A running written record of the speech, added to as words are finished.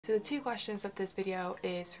So the two questions of this video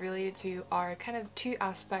is related to are kind of two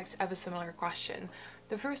aspects of a similar question.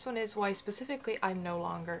 The first one is why specifically I'm no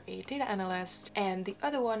longer a data analyst, and the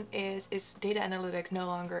other one is data analytics no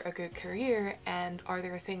longer a good career, and are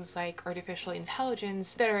there things like artificial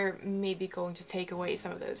intelligence that are maybe going to take away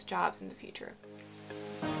some of those jobs in the future?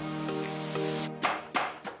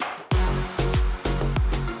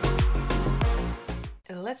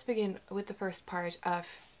 Let's begin with the first part of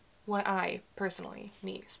why I personally,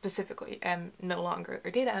 me specifically, am no longer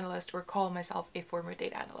a data analyst or call myself a former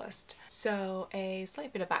data analyst. So a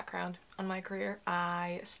slight bit of background on my career.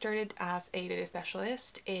 I started as a data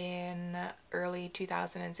specialist in early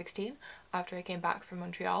 2016 after I came back from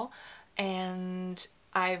Montreal, and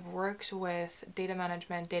I've worked with data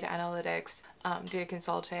management, data analytics, data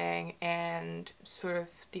consulting, and sort of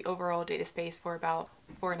the overall data space for about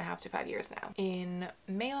 4.5 to 5 years now. In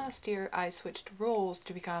May last year, I switched roles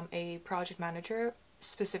to become a project manager,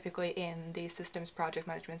 specifically in the systems project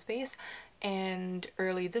management space. And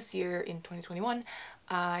early this year, in 2021,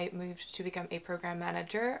 I moved to become a program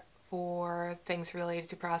manager for things related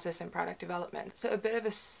to process and product development. So a bit of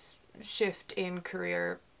a shift in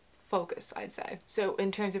career focus, I'd say. So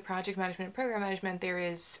in terms of project management and program management, there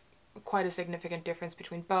is quite a significant difference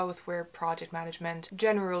between both, where project management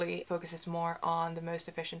generally focuses more on the most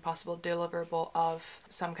efficient possible deliverable of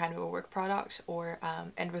some kind of a work product or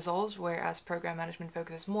end result, whereas program management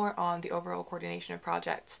focuses more on the overall coordination of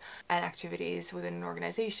projects and activities within an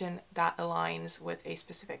organization that aligns with a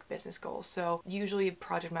specific business goal. So usually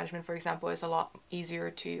project management, for example, is a lot easier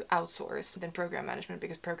to outsource than program management,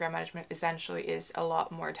 because program management essentially is a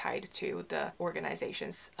lot more tied to the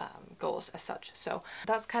organization's goals as such. So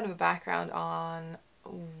that's kind of a background on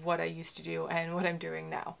what I used to do and what I'm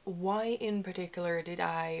doing now. Why in particular did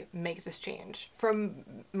I make this change? From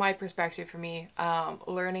my perspective, for me,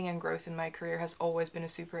 learning and growth in my career has always been a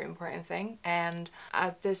super important thing. And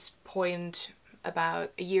at this point,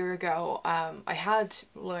 about a year ago, I had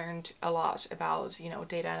learned a lot about,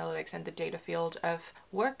 data analytics and the data field of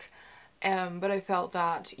work. But I felt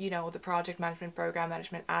that, the project management, program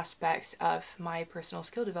management aspects of my personal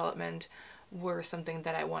skill development were something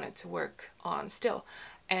that I wanted to work on still.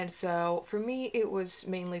 And so for me, it was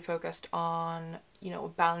mainly focused on,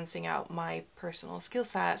 balancing out my personal skill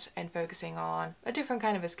set and focusing on a different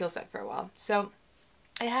kind of a skill set for a while. So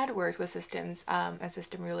I had worked with systems and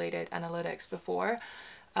system related analytics before.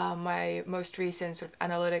 My most recent sort of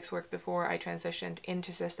analytics work before I transitioned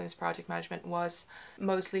into systems project management was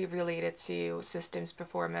mostly related to systems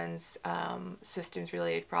performance, systems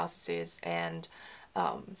related processes, and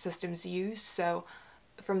systems use. So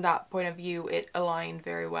from that point of view, it aligned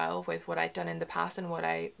very well with what I'd done in the past and what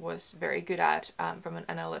I was very good at from an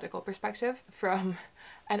analytical perspective. From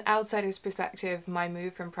an outsider's perspective, my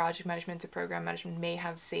move from project management to program management may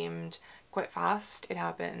have seemed quite fast. It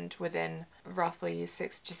happened within roughly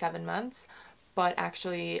 6 to 7 months. But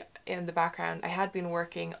actually, in the background, I had been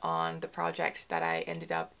working on the project that I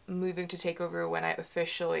ended up moving to take over when I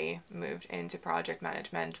officially moved into project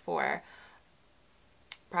management for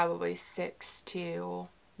probably 6 to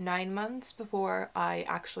 9 months before I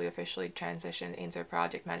actually officially transitioned into a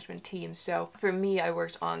project management team. So for me, I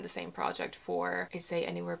worked on the same project for, I'd say,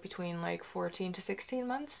 anywhere between like 14 to 16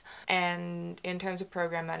 months. And in terms of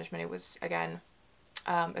program management, it was, again,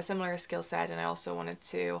 a similar skill set, and I also wanted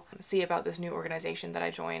to see about this new organization that I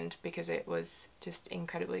joined because it was just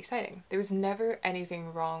incredibly exciting. There was never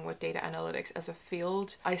anything wrong with data analytics as a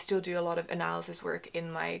field. I still do a lot of analysis work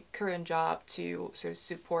in my current job to sort of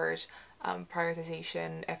support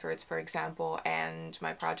prioritization efforts, for example, and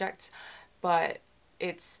my projects, but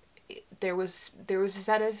there was a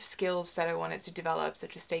set of skills that I wanted to develop,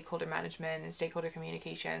 such as stakeholder management and stakeholder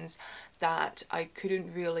communications, that I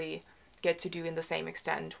couldn't really get to do in the same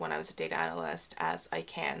extent when I was a data analyst as I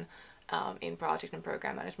can in project and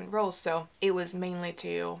program management roles. So it was mainly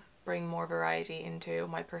to bring more variety into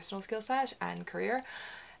my personal skill set and career.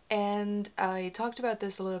 And I talked about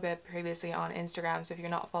this a little bit previously on Instagram, so if you're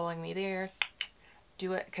not following me there,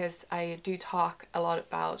 do it, because I do talk a lot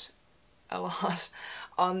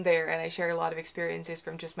on there, and I share a lot of experiences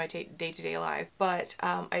from just my day-to-day life. But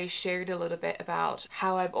I shared a little bit about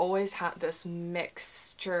how I've always had this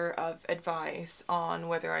mixture of advice on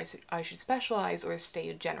whether I should specialize or stay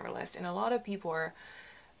a generalist, and a lot of people are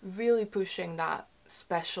really pushing that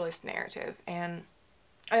specialist narrative, and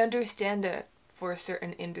I understand it for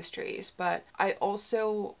certain industries, but I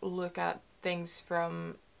also look at things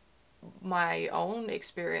from my own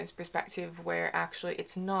experience perspective, where actually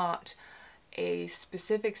it's not a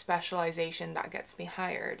specific specialization that gets me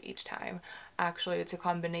hired each time. Actually, it's a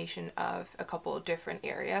combination of a couple of different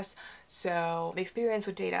areas. So experience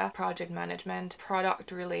with data, project management,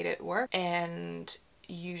 product related work, and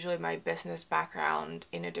usually my business background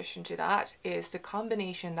in addition to that is the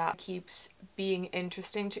combination that keeps being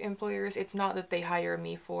interesting to employers. It's not that they hire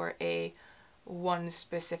me for a one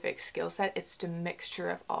specific skill set, it's the mixture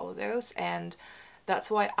of all of those, and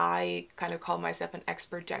that's why I kind of call myself an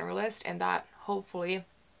expert generalist, and that hopefully,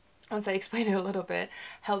 once I explain it a little bit,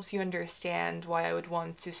 helps you understand why I would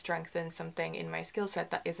want to strengthen something in my skill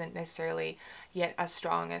set that isn't necessarily yet as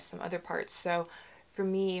strong as some other parts. So for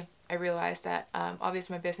me, I realized that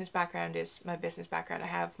obviously my business background is my business background. I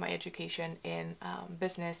have my education in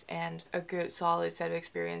business and a good solid set of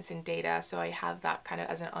experience in data, so I have that kind of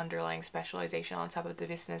as an underlying specialization on top of the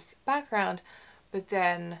business background. But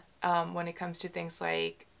then when it comes to things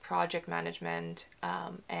like project management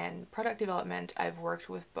and product development, I've worked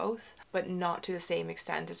with both, but not to the same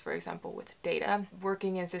extent as, for example, with data.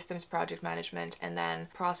 Working in systems project management and then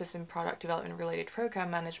process and product development related program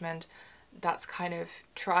management, that's kind of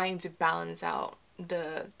trying to balance out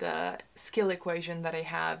the skill equation that I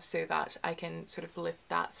have so that I can sort of lift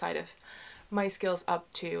that side of my skills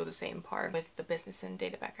up to the same par with the business and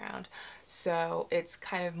data background. So it's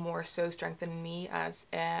kind of more so strengthening me as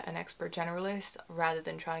an expert generalist rather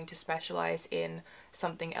than trying to specialize in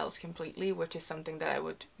something else completely, which is something that I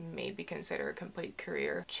would maybe consider a complete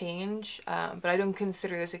career change. But I don't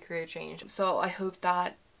consider this a career change. So I hope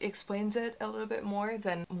that explains it a little bit more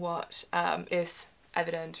than what is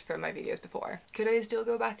evident from my videos before. Could I still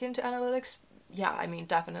go back into analytics? Yeah, I mean,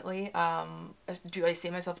 definitely. Do I see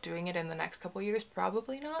myself doing it in the next couple of years?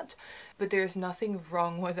 Probably not. But there's nothing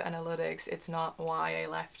wrong with analytics. It's not why I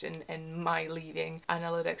left, and my leaving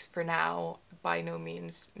analytics for now by no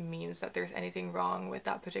means means that there's anything wrong with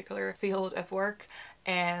that particular field of work.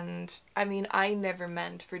 And I mean, I never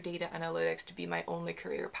meant for data analytics to be my only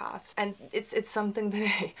career path. And it's something that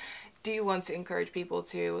I do want to encourage people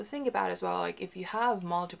to think about as well. Like, if you have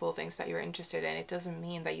multiple things that you're interested in, it doesn't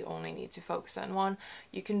mean that you only need to focus on one.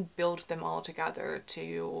 You can build them all together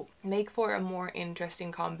to make for a more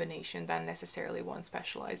interesting combination than necessarily one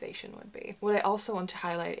specialization would be. What I also want to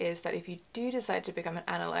highlight is that if you do decide to become an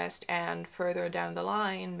analyst and further down the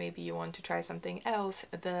line maybe you want to try something else,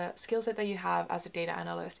 the skill set that you have as a data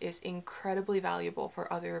analyst is incredibly valuable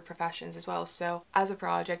for other professions as well. So as a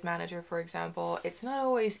project manager, for example, it's not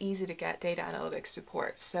always easy to get data analytics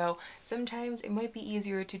support. So sometimes it might be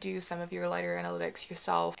easier to do some of your lighter analytics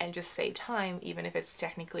yourself and just save time, even if it's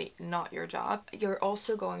technically not your job. You're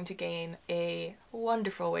also going to gain a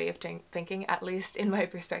wonderful way of thinking, at least in my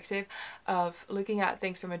perspective, of looking at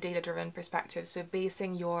things from a data-driven perspective. So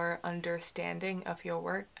basing your understanding of your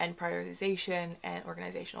work and prioritization and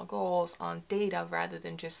organizational goals on data rather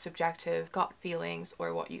than just subjective gut feelings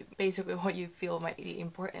or what you feel might be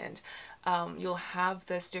important. You'll have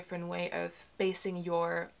this different way of basing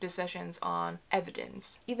your decisions on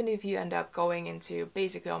evidence. Even if you end up going into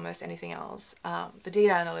basically almost anything else, the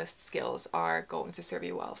data analyst skills are going to serve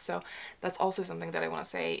you well. So that's also something that I want to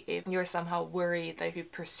say. If you're somehow worried that if you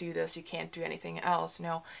pursue this, you can't do anything else,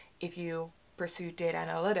 no, if you pursue data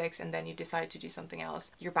analytics and then you decide to do something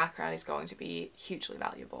else, your background is going to be hugely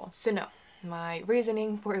valuable. So no, my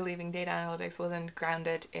reasoning for leaving data analytics wasn't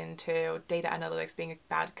grounded into data analytics being a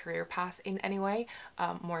bad career path in any way,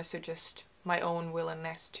 more so just my own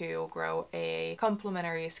willingness to grow a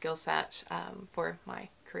complementary skill set for my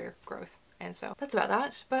career growth. And so that's about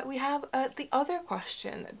that. But we have the other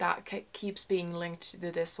question that keeps being linked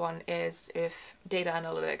to this one is if data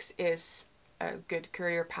analytics is a good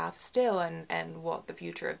career path still and what the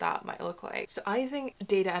future of that might look like. So I think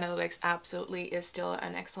data analytics absolutely is still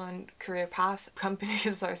an excellent career path.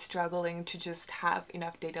 Companies are struggling to just have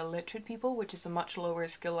enough data literate people, which is a much lower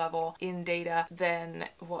skill level in data than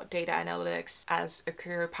what data analytics as a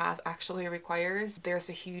career path actually requires. There's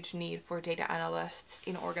a huge need for data analysts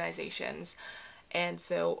in organizations. And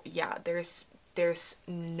so yeah, there's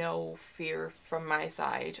no fear from my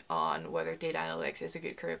side on whether data analytics is a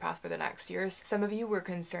good career path for the next years. Some of you were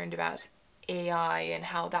concerned about AI and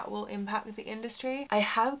how that will impact the industry. I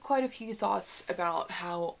have quite a few thoughts about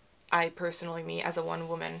how I personally, me as a one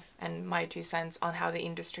woman, and my 2 cents on how the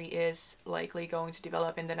industry is likely going to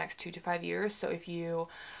develop in the next 2 to 5 years. So if you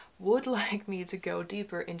would like me to go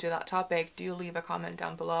deeper into that topic, do leave a comment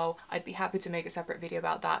down below. I'd be happy to make a separate video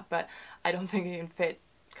about that, but I don't think it can fit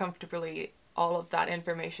comfortably all of that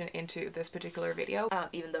information into this particular video,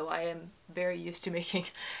 even though I am very used to making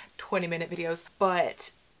 20-minute videos.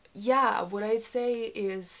 But yeah, what I'd say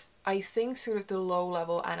is I think sort of the low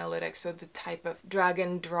level analytics, so the type of drag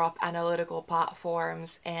and drop analytical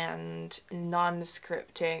platforms and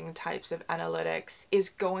non-scripting types of analytics is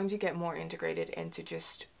going to get more integrated into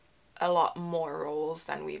just a lot more roles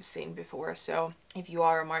than we've seen before. So if you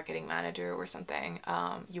are a marketing manager or something,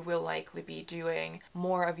 you will likely be doing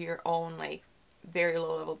more of your own like very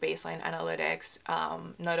low level baseline analytics,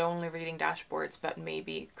 not only reading dashboards but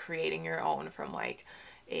maybe creating your own from like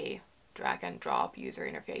a drag and drop user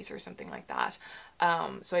interface or something like that.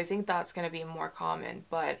 So I think that's going to be more common.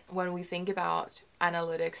 But when we think about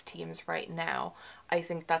analytics teams right now, I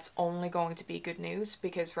think that's only going to be good news,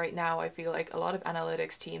 because right now I feel like a lot of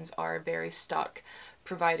analytics teams are very stuck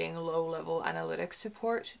providing low level analytics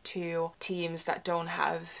support to teams that don't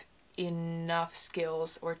have enough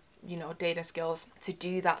skills or data skills to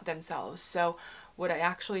do that themselves. So what I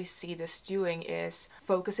actually see this doing is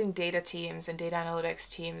focusing data teams and data analytics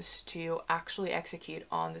teams to actually execute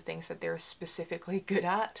on the things that they're specifically good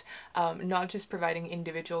at, not just providing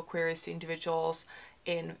individual queries to individuals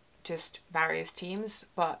in just various teams,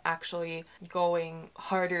 but actually going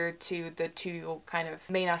harder to the two kind of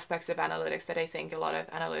main aspects of analytics that I think a lot of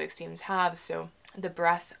analytics teams have. So the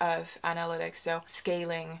breadth of analytics, so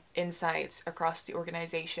scaling insights across the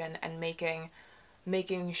organization and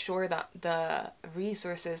making sure that the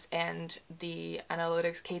resources and the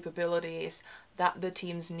analytics capabilities that the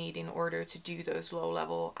teams need in order to do those low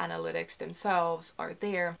level analytics themselves are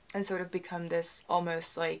there, and sort of become this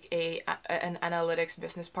almost like an analytics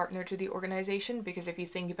business partner to the organization. Because if you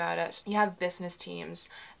think about it, you have business teams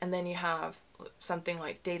and then you have something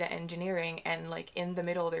like data engineering, and like in the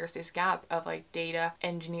middle there's this gap of like data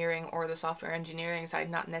engineering or the software engineering side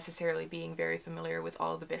not necessarily being very familiar with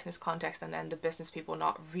all of the business context, and then the business people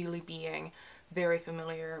not really being very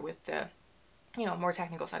familiar with the more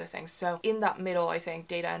technical side of things. So in that middle, I think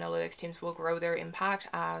data analytics teams will grow their impact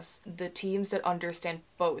as the teams that understand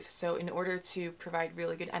both. So in order to provide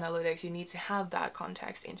really good analytics, you need to have that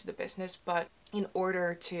context into the business, but in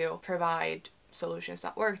order to provide solutions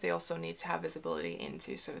that work, they also need to have visibility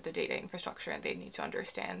into sort of the data infrastructure, and they need to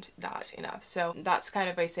understand that enough. So that's kind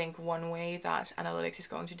of, I think, one way that analytics is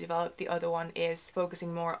going to develop. The other one is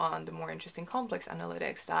focusing more on the more interesting complex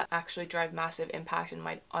analytics that actually drive massive impact and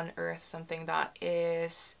might unearth something that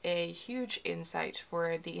is a huge insight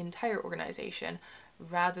for the entire organization,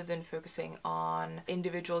 rather than focusing on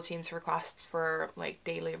individual teams' requests for like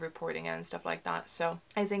daily reporting and stuff like that. So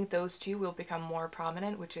I think those two will become more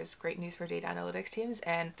prominent, which is great news for data analytics teams,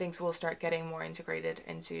 and things will start getting more integrated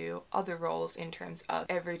into other roles in terms of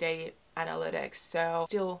everyday analytics. So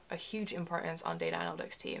still a huge importance on data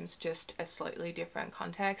analytics teams, just a slightly different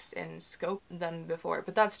context and scope than before.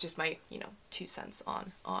 But that's just my 2 cents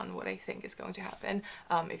on what I think is going to happen.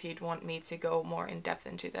 If you'd want me to go more in depth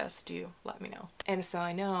into this, do let me know. And so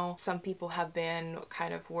I know some people have been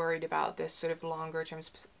kind of worried about this sort of longer term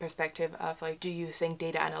perspective of like, do you think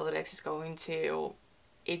data analytics is going to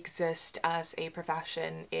exist as a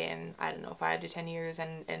profession in, I don't know, 5 to 10 years?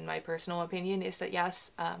 And my personal opinion is that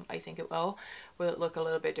yes, I think it will. Will it look a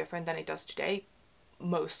little bit different than it does today?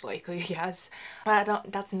 Most likely, yes.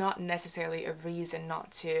 But that's not necessarily a reason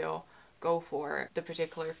not to go for the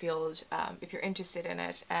particular field if you're interested in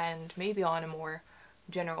it. And maybe on a more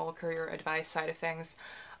general career advice side of things,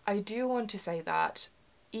 I do want to say that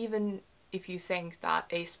even if you think that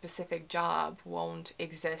a specific job won't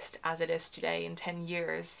exist as it is today in 10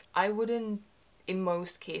 years, I wouldn't, in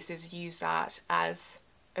most cases, use that as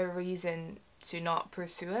a reason to not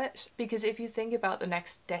pursue it. Because if you think about the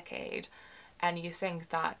next decade and you think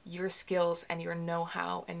that your skills and your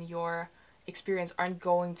know-how and your experience aren't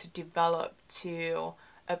going to develop to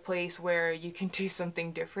a place where you can do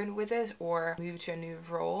something different with it or move to a new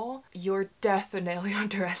role, you're definitely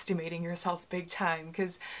underestimating yourself big time,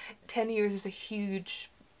 because 10 years is a huge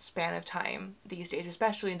span of time these days,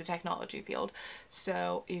 especially in the technology field.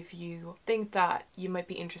 So if you think that you might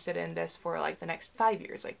be interested in this for like the next 5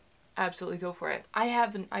 years, like absolutely go for it.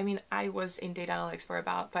 I was in data analytics for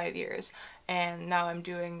about 5 years, and now I'm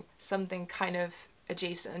doing something kind of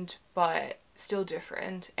adjacent but still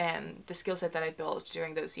different, and the skill set that I built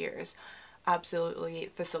during those years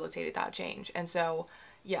absolutely facilitated that change. And so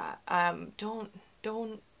yeah, don't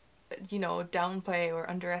downplay or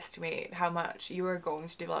underestimate how much you are going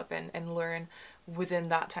to develop and learn within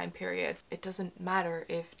that time period. It doesn't matter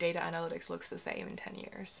if data analytics looks the same in 10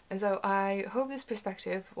 years. And so I hope this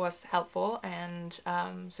perspective was helpful, and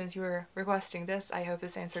since you were requesting this, I hope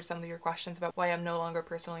this answered some of your questions about why I'm no longer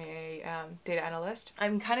personally a data analyst.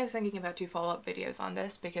 I'm kind of thinking about 2 follow-up videos on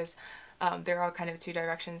this, because there are kind of two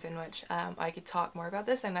directions in which I could talk more about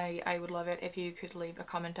this, and I would love it if you could leave a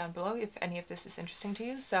comment down below if any of this is interesting to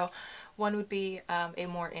you. So one would be a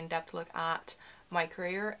more in-depth look at my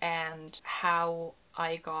career and how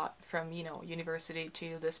I got from, you know, university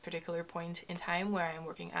to this particular point in time where I'm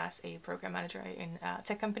working as a program manager in a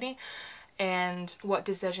tech company, and what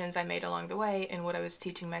decisions I made along the way and what I was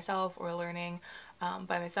teaching myself or learning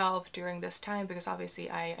by myself during this time, because obviously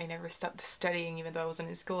I never stopped studying even though I wasn't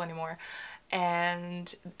in school anymore.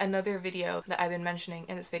 And another video that I've been mentioning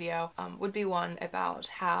in this video would be one about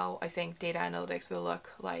how I think data analytics will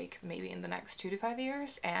look like maybe in the next 2 to 5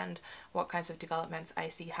 years and what kinds of developments I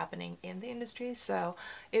see happening in the industry. So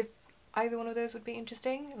if either one of those would be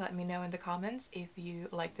interesting, let me know in the comments. If you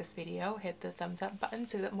like this video, hit the thumbs up button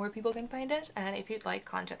so that more people can find it, and if you'd like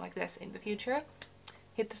content like this in the future,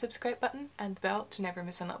 hit the subscribe button and the bell to never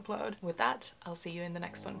miss an upload. With that, I'll see you in the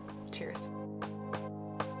next one. Cheers.